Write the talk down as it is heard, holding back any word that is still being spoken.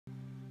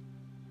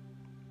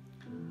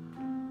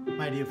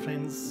dear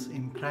friends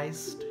in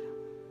Christ,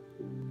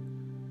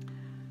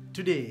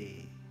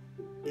 today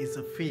is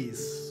a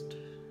feast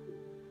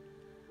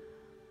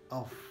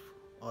of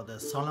or the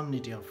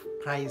solemnity of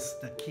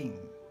Christ the King,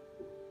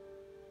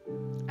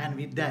 and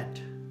with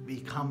that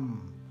we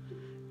come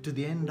to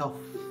the end of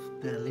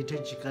the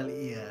liturgical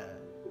year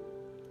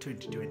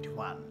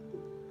 2021.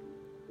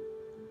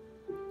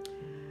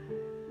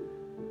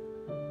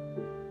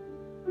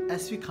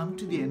 As we come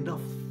to the end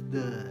of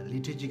the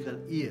liturgical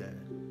year,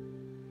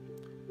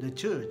 the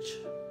Church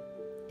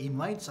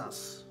invites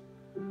us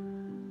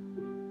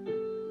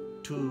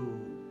to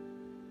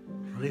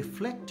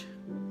reflect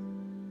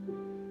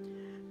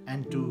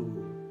and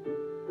to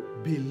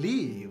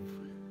believe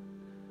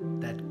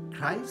that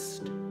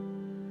Christ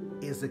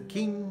is the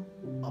King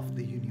of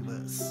the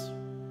universe.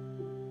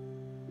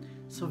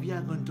 So we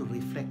are going to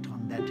reflect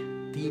on that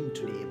theme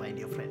today, my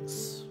dear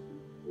friends.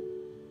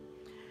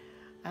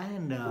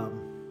 And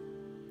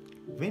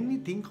when we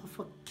think of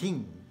a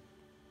king,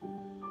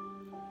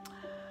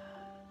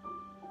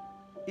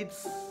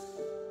 it's a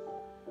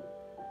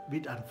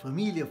bit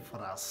unfamiliar for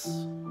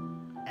us,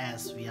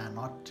 as we are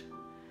not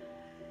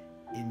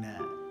in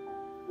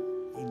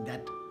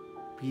that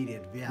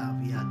period where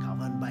we are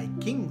governed by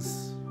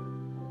kings.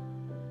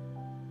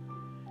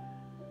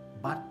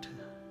 But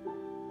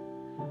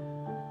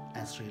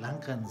as Sri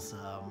Lankans,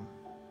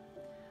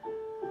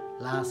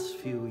 last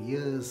few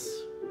years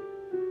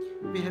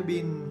we have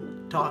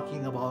been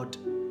talking about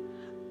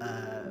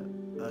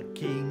a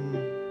king,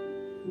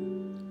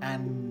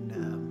 and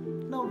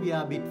now we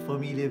are a bit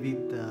familiar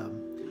with the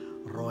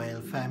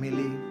royal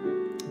family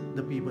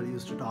the people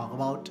used to talk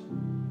about,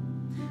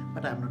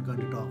 but I'm not going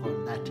to talk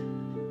on that.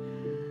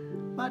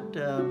 But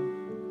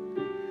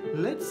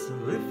let's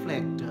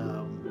reflect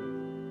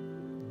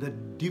the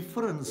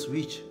difference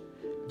which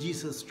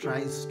Jesus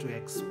tries to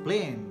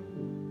explain.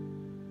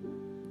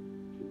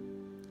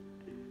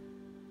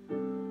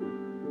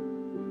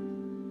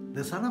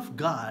 The Son of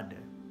God,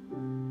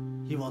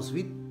 He was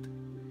with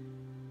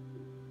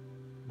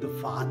the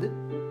Father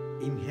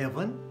in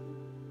heaven,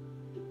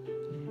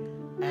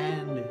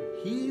 and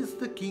He is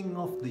the King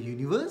of the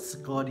universe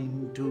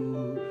according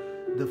to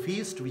the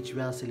feast which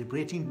we are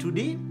celebrating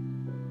today.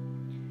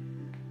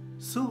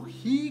 So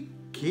He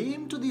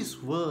came to this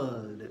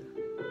world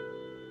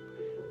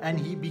and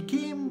He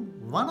became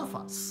one of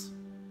us.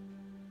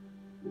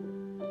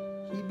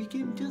 He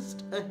became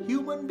just a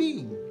human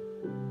being.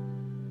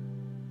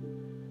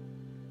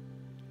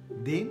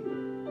 Then,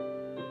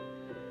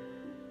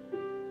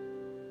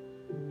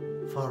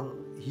 for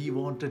He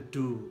wanted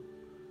to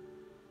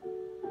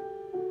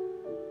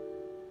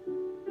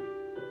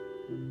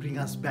bring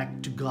us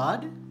back to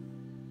God,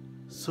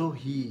 so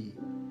He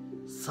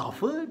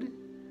suffered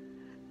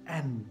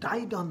and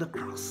died on the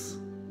cross.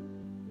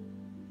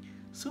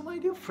 So my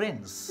dear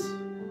friends,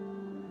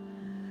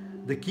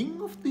 the King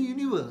of the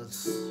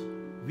universe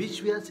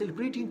which we are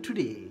celebrating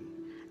today,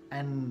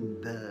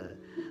 and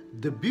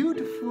the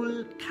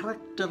beautiful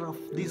character of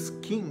this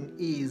King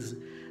is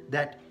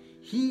that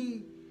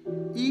He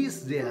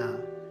is there,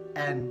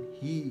 and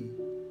He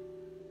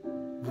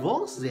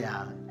was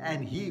there,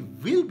 and He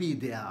will be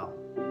there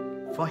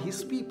for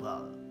His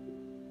people.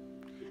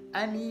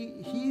 And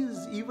he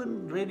is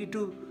even ready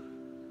to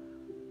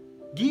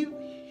give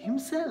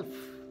Himself,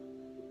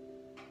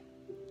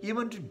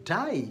 even to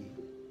die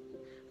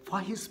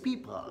for His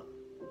people.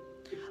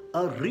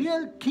 A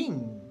real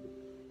king,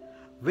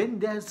 when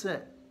there's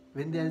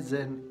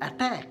an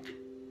attack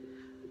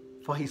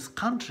for his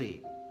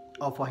country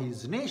or for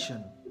his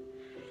nation,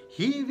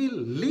 he will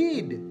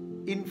lead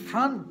in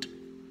front.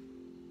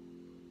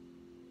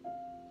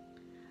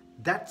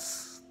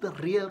 That's the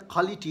real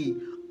quality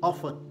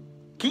of a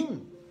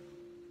king.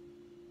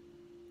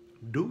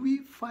 Do we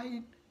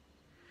find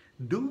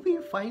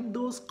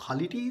those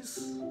qualities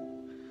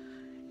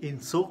in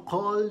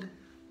so-called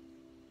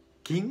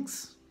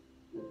kings?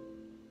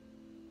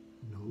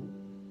 No.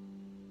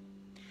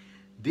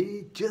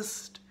 They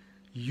just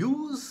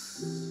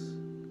use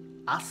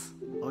us,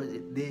 or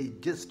they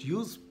just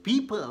use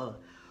people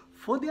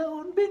for their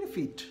own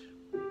benefit.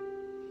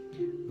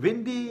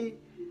 When they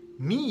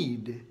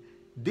need,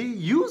 they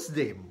use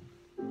them.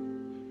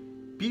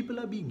 People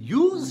are being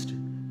used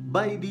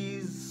by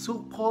these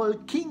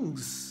so-called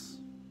kings,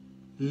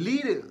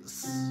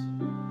 leaders.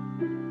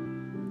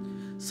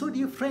 So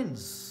dear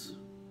friends,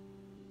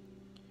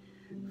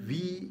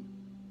 we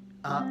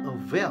are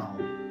aware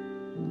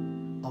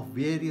of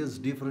various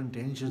different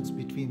tensions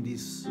between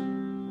these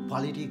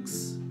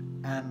politics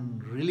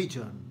and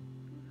religion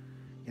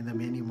in the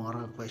many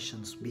moral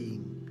questions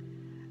being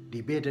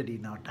debated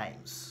in our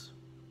times.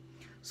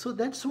 So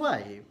that's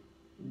why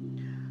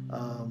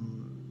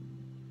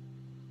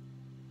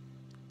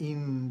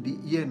in the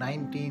year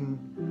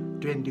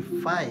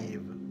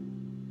 1925,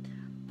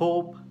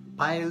 Pope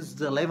Pius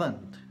XI,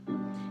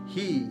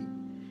 he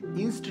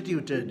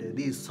instituted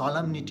the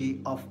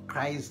solemnity of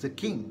Christ the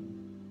King.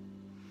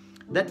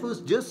 That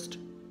was just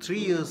 3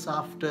 years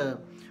after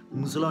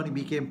Mussolini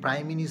became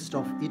Prime Minister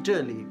of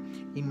Italy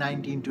in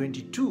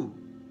 1922.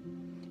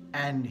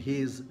 and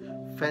his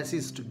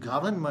fascist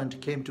government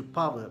came to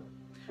power.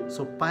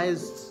 So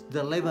Pius XI,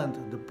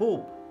 the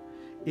Pope,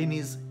 in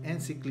his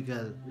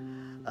encyclical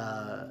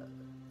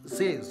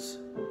says,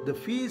 the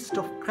feast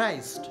of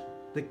Christ,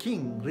 the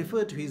King,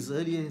 referred to his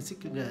earlier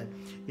encyclical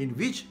in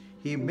which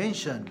he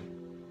mentioned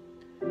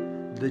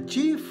the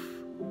chief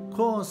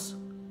cause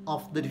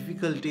of the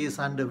difficulties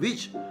under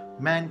which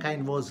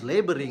mankind was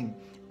laboring,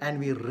 and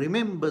we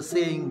remember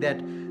saying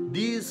that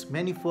these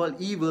manifold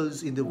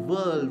evils in the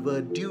world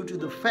were due to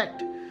the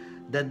fact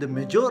that the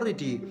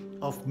majority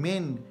of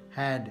men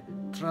had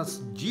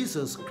thrust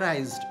Jesus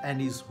Christ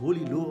and his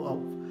holy law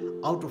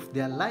out of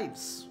their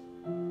lives.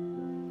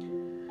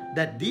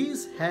 That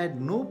these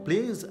had no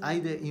place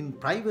either in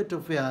private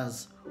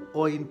affairs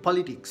or in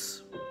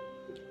politics.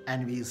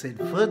 And we said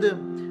further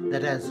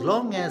that as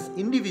long as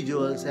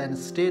individuals and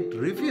state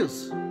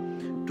refuse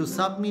to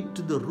submit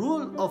to the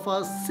rule of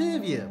our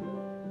Savior,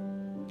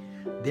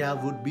 there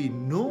would be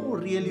no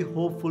really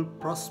hopeful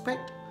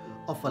prospect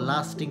of a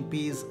lasting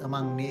peace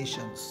among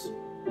nations.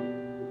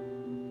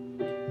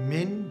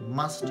 Men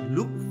must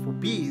look for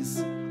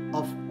peace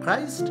of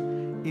Christ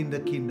in the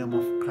kingdom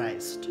of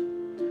Christ.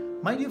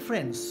 My dear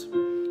friends,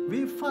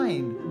 we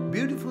find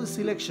beautiful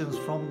selections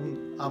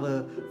from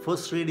our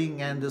first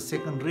reading and the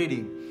second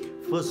reading.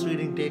 First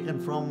reading taken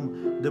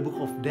from the book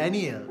of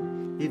Daniel.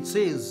 It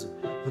says,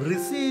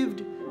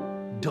 received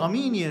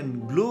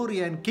dominion,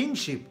 glory and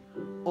kingship.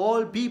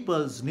 All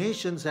peoples,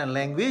 nations and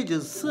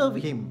languages serve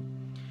him.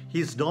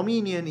 His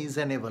dominion is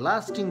an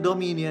everlasting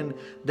dominion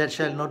that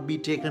shall not be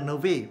taken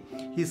away.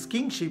 His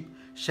kingship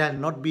shall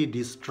not be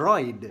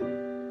destroyed.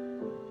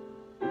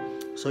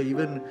 So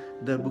even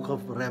the book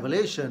of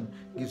Revelation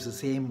gives the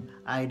same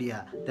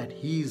idea that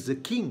he is the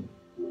king.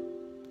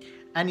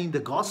 And in the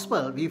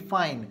gospel we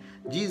find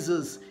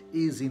Jesus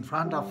is in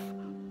front of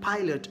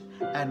Pilate,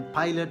 and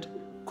Pilate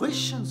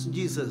questions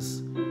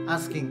Jesus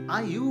asking,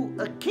 are you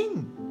a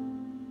king?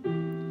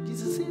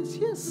 Jesus says,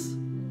 yes.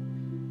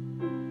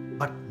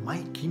 But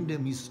my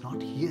kingdom is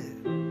not here.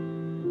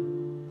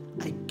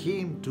 I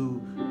came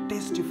to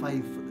testify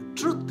for the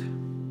truth.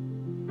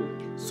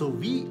 So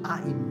we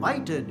are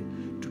invited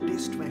to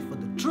testify for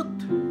the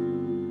truth.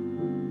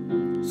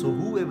 So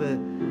whoever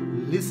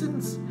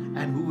listens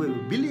and whoever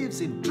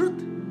believes in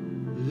truth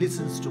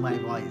listens to my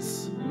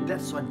voice.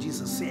 That's what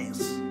Jesus says.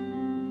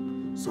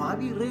 So are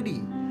we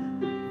ready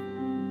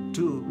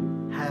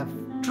to have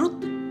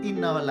truth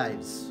in our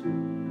lives?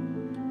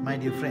 My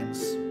dear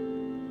friends,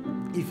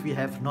 if we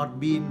have not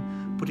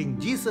been putting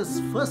Jesus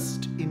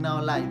first in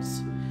our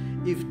lives,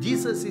 if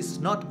Jesus is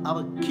not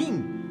our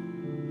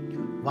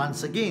King,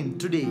 once again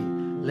today,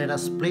 let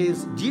us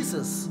place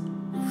Jesus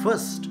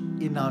first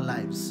in our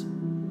lives.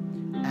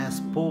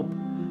 As Pope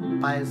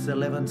Pius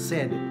XI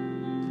said,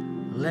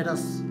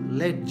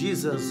 let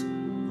Jesus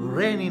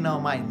reign in our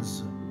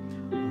minds,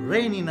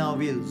 reign in our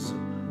wills,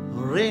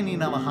 reign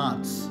in our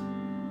hearts,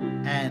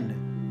 and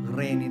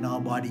reign in our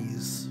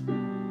bodies.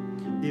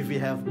 If we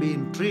have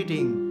been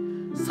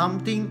treating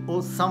something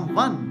or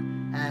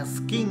someone as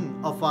king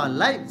of our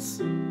lives,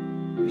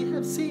 we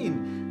have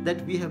seen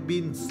that we have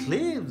been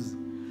slaves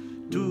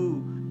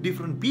to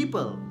different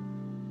people,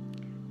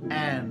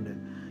 and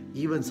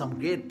even some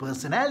great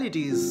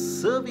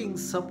personalities serving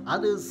some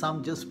others,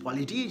 some just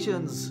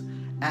politicians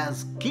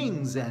as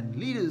kings and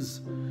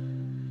leaders,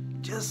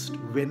 just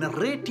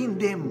venerating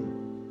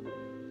them.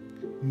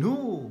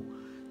 No,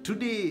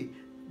 today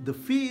the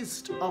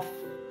feast of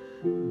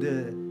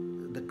the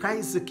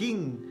Christ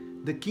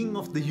the King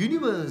of the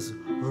universe,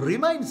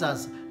 reminds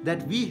us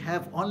that we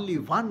have only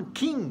one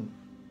King,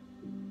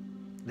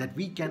 that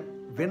we can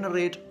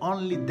venerate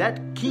only that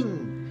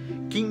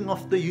King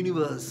of the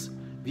universe.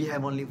 We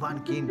have only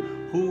one King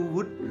who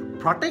would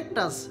protect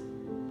us,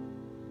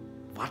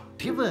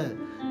 whatever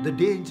the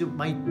danger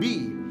might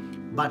be,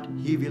 but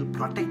he will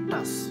protect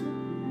us.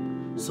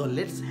 So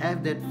let's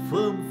have that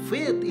firm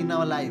faith in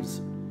our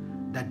lives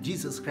that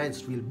Jesus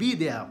Christ will be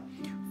there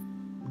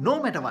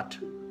no matter what,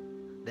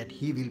 that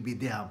he will be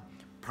there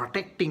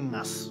protecting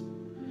us,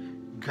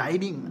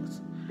 guiding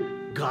us,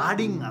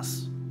 guarding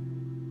us.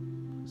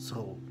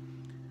 So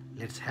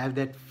let's have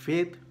that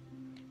faith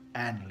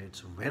and let's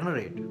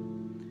venerate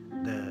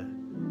the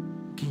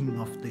King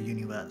of the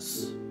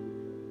universe.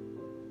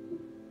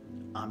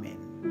 Amen.